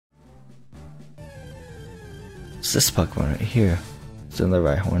It's this Pokemon right here. It's in the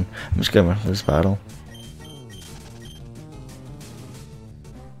Rhyhorn. I'm just gonna run for this battle.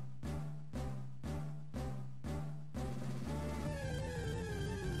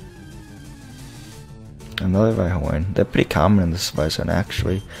 Another Rhyhorn. They're pretty common in this Zone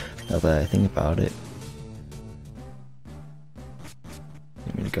actually, now that I think about it.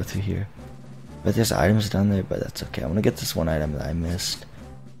 Let me go through here. But there's items down there, but that's okay. I'm gonna get this one item that I missed.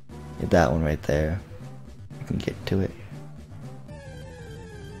 Get that one right there. I can get to it.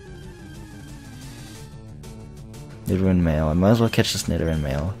 Nidoran Mail. I might as well catch this Nidoran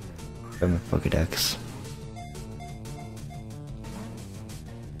Mail from the Pokedex.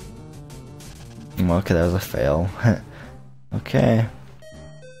 Okay, that was a fail. Okay.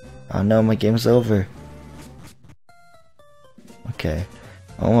 Oh no, my game's over. Okay.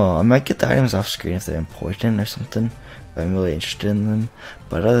 Oh well, I might get the items off screen if they're important or something. If I'm really interested in them.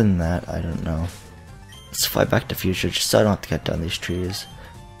 But other than that, I don't know. Let's fly back to future just so I don't have to cut down these trees.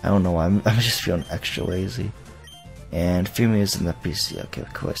 I don't know why, I'm just feeling extra lazy. And Fumi is in the PC. Okay,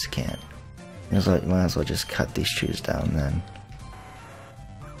 of course I can't. Might as well just cut these trees down then.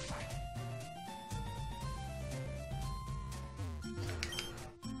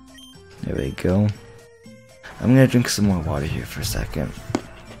 There we go. I'm gonna drink some more water here for a second.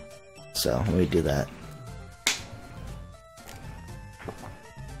 So, let me do that.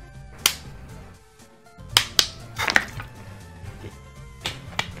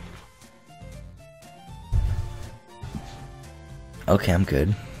 Okay, I'm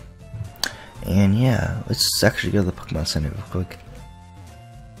good. And yeah, let's actually go to the Pokemon Center real quick.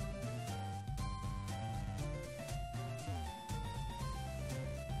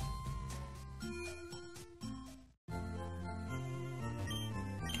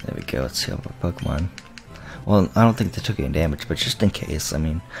 There we go, let's see all our Pokemon. Well, I don't think they took any damage, but just in case, I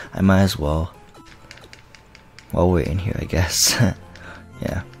mean, I might as well. While we're in here, I guess.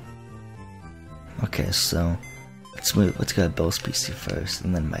 Yeah. Okay, so let's go to Bill's PC first,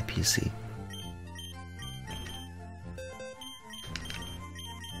 and then my PC.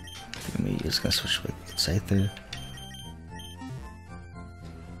 I'm just gonna switch with Scyther.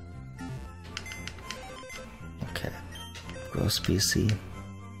 Okay. Gross PC.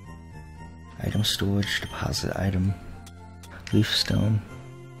 Item storage, deposit item, leaf stone.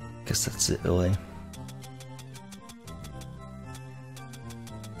 Guess that's it really.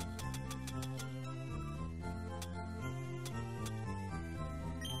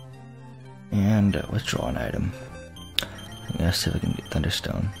 And withdraw an item. I'm gonna see if I can get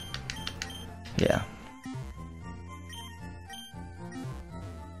Thunderstone. Yeah.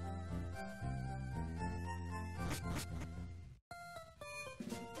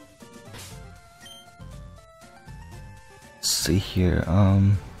 See here,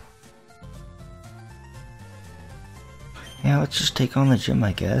 yeah, let's just take on the gym,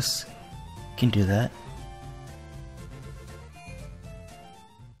 I guess. Can do that.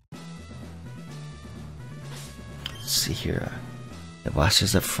 Let's see here, the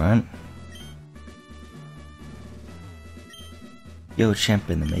Blaster's up front. Yo,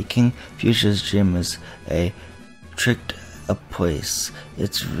 champ in the making. Fuchsia's gym is a tricked up place.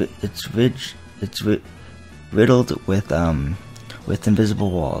 It's riddled with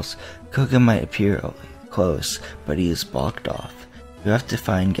invisible walls. Koga might appear close, but he is blocked off. You have to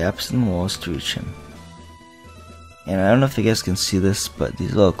find gaps in the walls to reach him. And I don't know if you guys can see this, but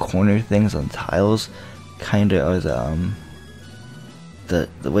these little corner things on tiles kinda are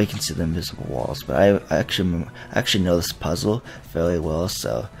the way you can see the invisible walls. But I actually know this puzzle fairly well,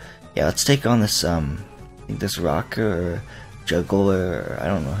 so yeah, let's take on this I think this rocker or juggler, or I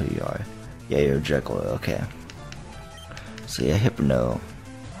don't know who you are. Yeah, you're a juggler, okay. So yeah, Hypno.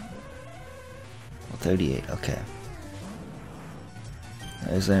 Well, 38, okay.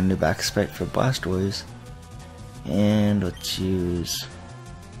 There's a new back spec for Blastoise. And let's use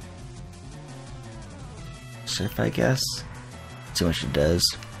Surf, I guess. See what she does.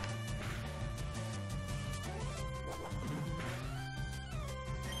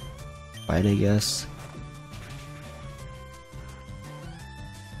 Fight, I guess.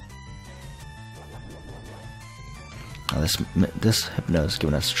 Oh, this Hypno is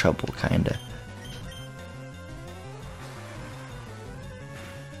giving us trouble, kinda.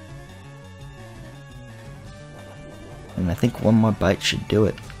 And I think one more bite should do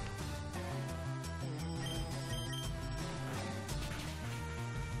it.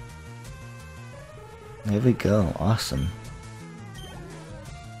 There we go, awesome.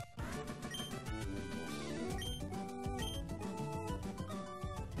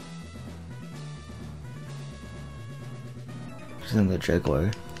 She's in the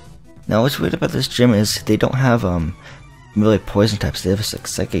juggler. Now what's weird about this gym is they don't have really poison types, they have like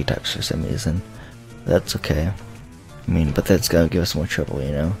psychic types for some reason. That's okay. I mean, but that's gonna give us more trouble,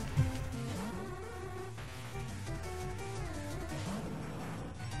 you know?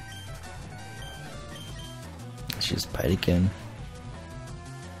 Let's just bite again.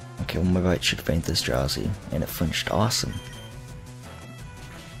 Okay, one more bite should faint this drowsy, and it flinched. Awesome.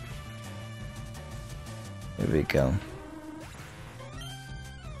 There we go.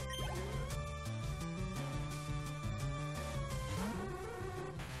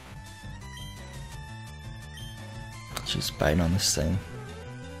 Just biting on this thing.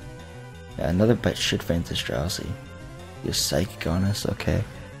 Yeah, another bite should faint this drowsy. You're psychic on us, okay.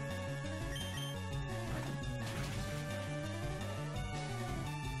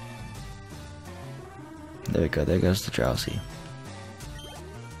 There we go, there goes the drowsy.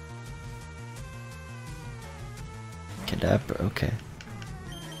 Kadabra, okay.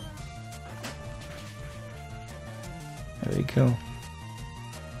 There we go.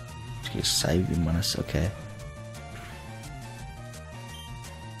 Let's get side beam on us, okay.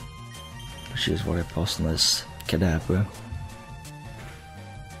 She's water pulse on this Kadabra.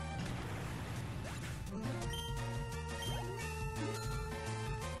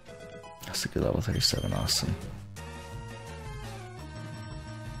 That's a good level 37, awesome.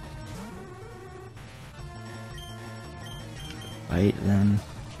 Bite then.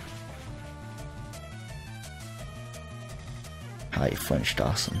 How you flinched,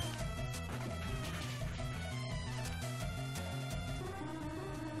 awesome.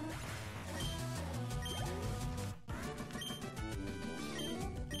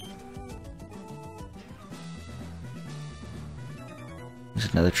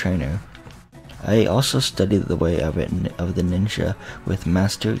 There's another trainer. I also studied the way of the ninja with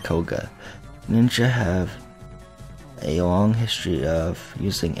Master Koga. Ninja have a long history of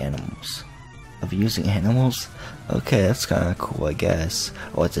using animals. Okay, that's kind of cool, I guess.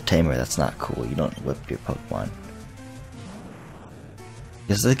 Oh, it's a tamer. That's not cool. You don't whip your Pokemon.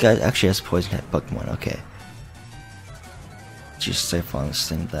 Because this guy actually has poison type Pokemon. Okay. Just safe on this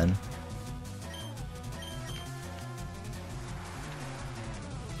thing then.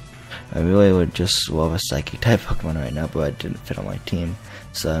 I really would just love a Psychic type Pokemon right now, but it didn't fit on my team,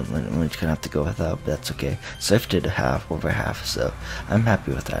 so I'm just gonna have to go without, but that's okay. Surf did over half, so I'm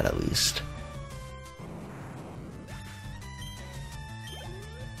happy with that at least.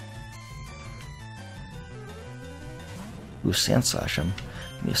 Ooh, Sand Slash him.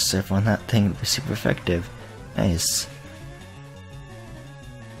 You surf on that thing, it'll be super effective. Nice.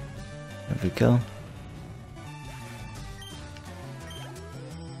 There we go.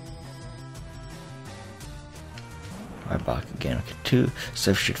 Arbok again. Okay, 2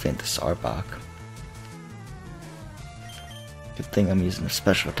 Surf should faint this Arbok. Good thing I'm using a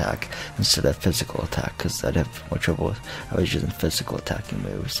special attack instead of physical attack, because I'd have more trouble if I was using physical attacking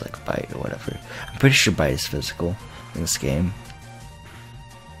moves like Bite or whatever. I'm pretty sure Bite is physical in this game.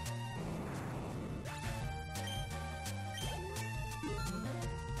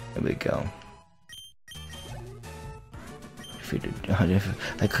 There we go.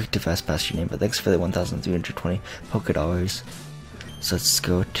 I clicked to fast pass your name, but thanks for the 1,320 Poké Dollars. So let's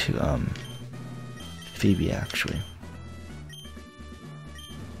go to Phoebe actually.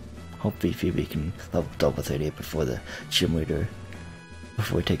 Hopefully Phoebe can level double 38 before the gym leader,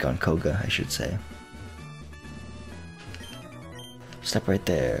 before we take on Koga, I should say. Step right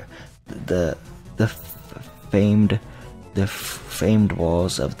there. The famed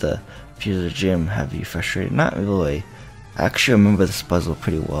walls of the Fuser Gym have you frustrated? Not really. I actually remember this puzzle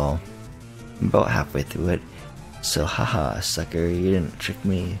pretty well. I'm about halfway through it. So haha, sucker, you didn't trick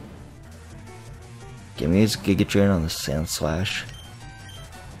me. Give me his Giga Drain on the Sand Slash.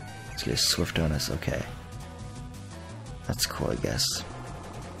 Let's get a Swift on us, okay. That's cool, I guess.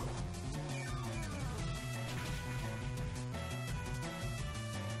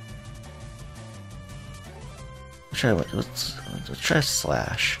 Let's try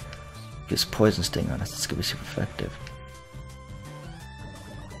Slash. Get his Poison Sting on us, it's gonna be super effective.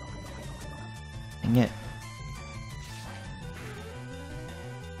 Dang it.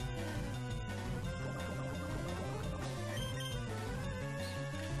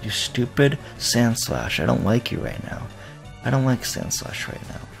 You stupid Sand Slash, I don't like you right now. I don't like Sand Slash right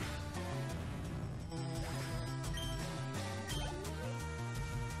now.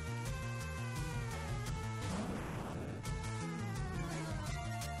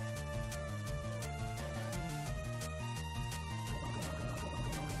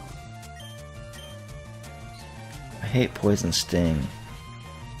 I hate Poison Sting.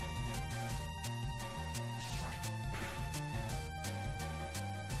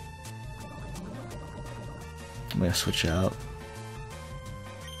 I'm gonna switch out.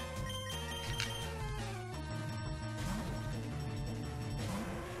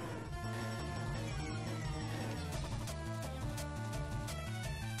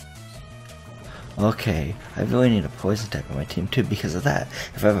 Okay, I really need a poison type on my team too because of that.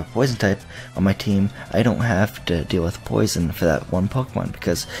 If I have a poison type on my team, I don't have to deal with poison for that one Pokemon,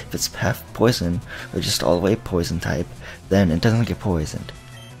 because if it's half poison or just all the way poison type, then it doesn't get poisoned.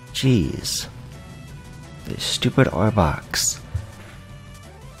 Jeez. This stupid Arbok.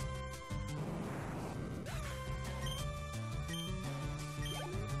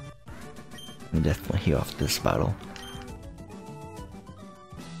 Let me definitely heal off this battle.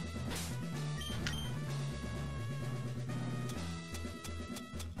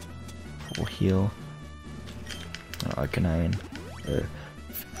 Full heal. Arcanine, or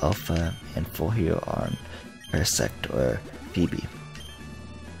Alpha, and full heal on Parasect or Phoebe.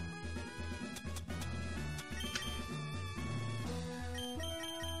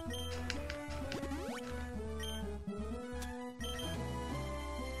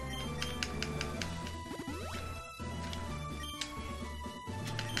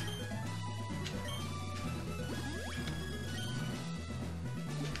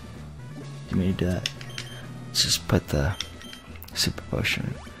 You may do that. Let's just put the super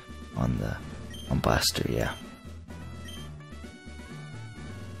potion on Blaster, yeah.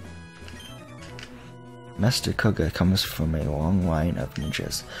 Master Koga comes from a long line of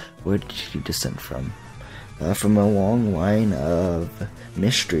ninjas. Where did he descend from? From a long line of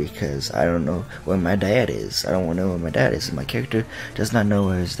mystery, because I don't know where my dad is. I don't want to know where my dad is, and my character does not know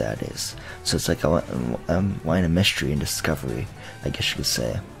where his dad is. So it's like a line of mystery and discovery, I guess you could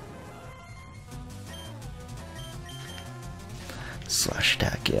say. Slash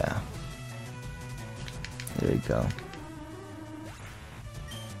attack, yeah. There we go.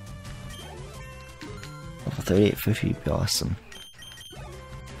 Level 3850 would be awesome.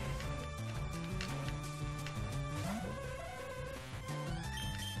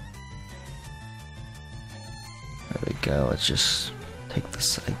 There we go, let's just take the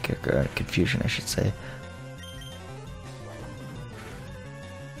psychic, or confusion I should say.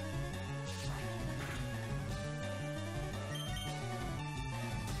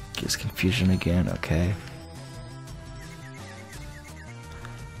 Gives confusion again, okay.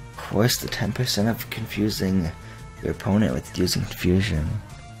 Of course, the 10% of confusing your opponent with using confusion.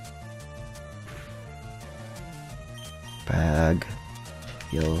 Bag,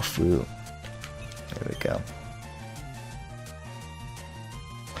 yellow fruit. There we go.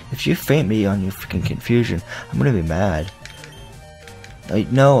 If you faint me on your freaking confusion, I'm gonna be mad.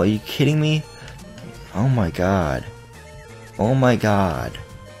 No, are you kidding me? Oh my god. Oh my god.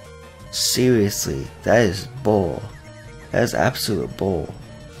 Seriously, that is bull. That is absolute bull.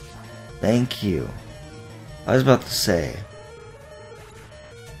 Thank you. I was about to say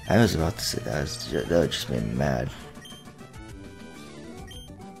that would just make me mad.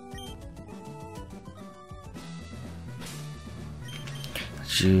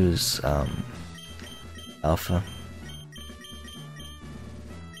 Choose Alpha.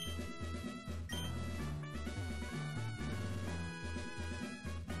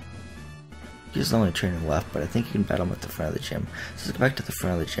 He's only training left, but I think you can battle him at the front of the gym. So let's go back to the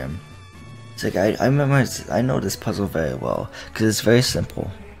front of the gym. It's like I know this puzzle very well because it's very simple.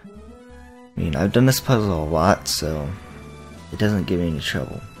 I mean, I've done this puzzle a lot, so it doesn't give me any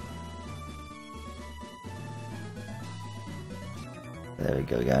trouble. There we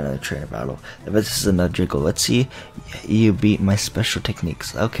go, we got another trainer battle. But this is another jiggle. Let's see you beat my special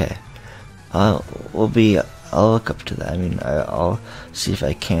techniques. Okay, I'll look up to that. I mean, I'll see if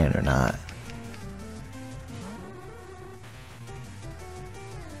I can or not.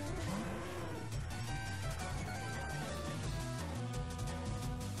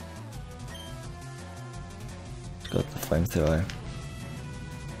 Let's go with the flamethrower.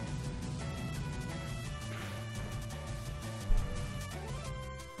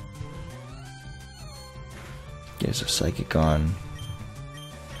 There's a psychic on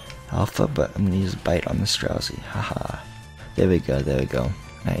Alpha, but I'm gonna use bite on this drowsy. Haha. There we go, there we go.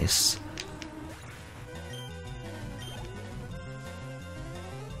 Nice.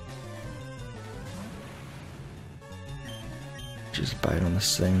 Just bite on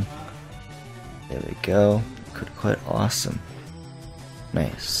this thing. There we go. Critical hit, awesome.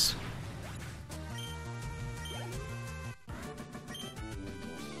 Nice.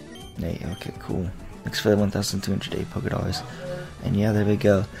 Hey, okay, cool. Thanks for the 1,208 Pokédollars. And yeah, there we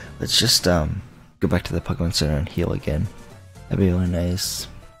go. Let's just go back to the Pokemon Center and heal again. That'd be really nice.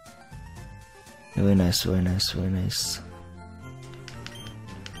 Really nice, really nice, really nice.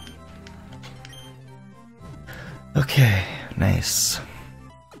 Okay, nice.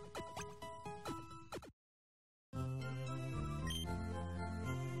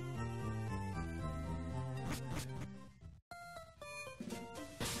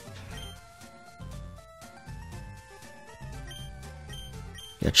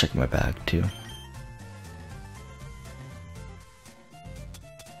 Yeah, check my bag too.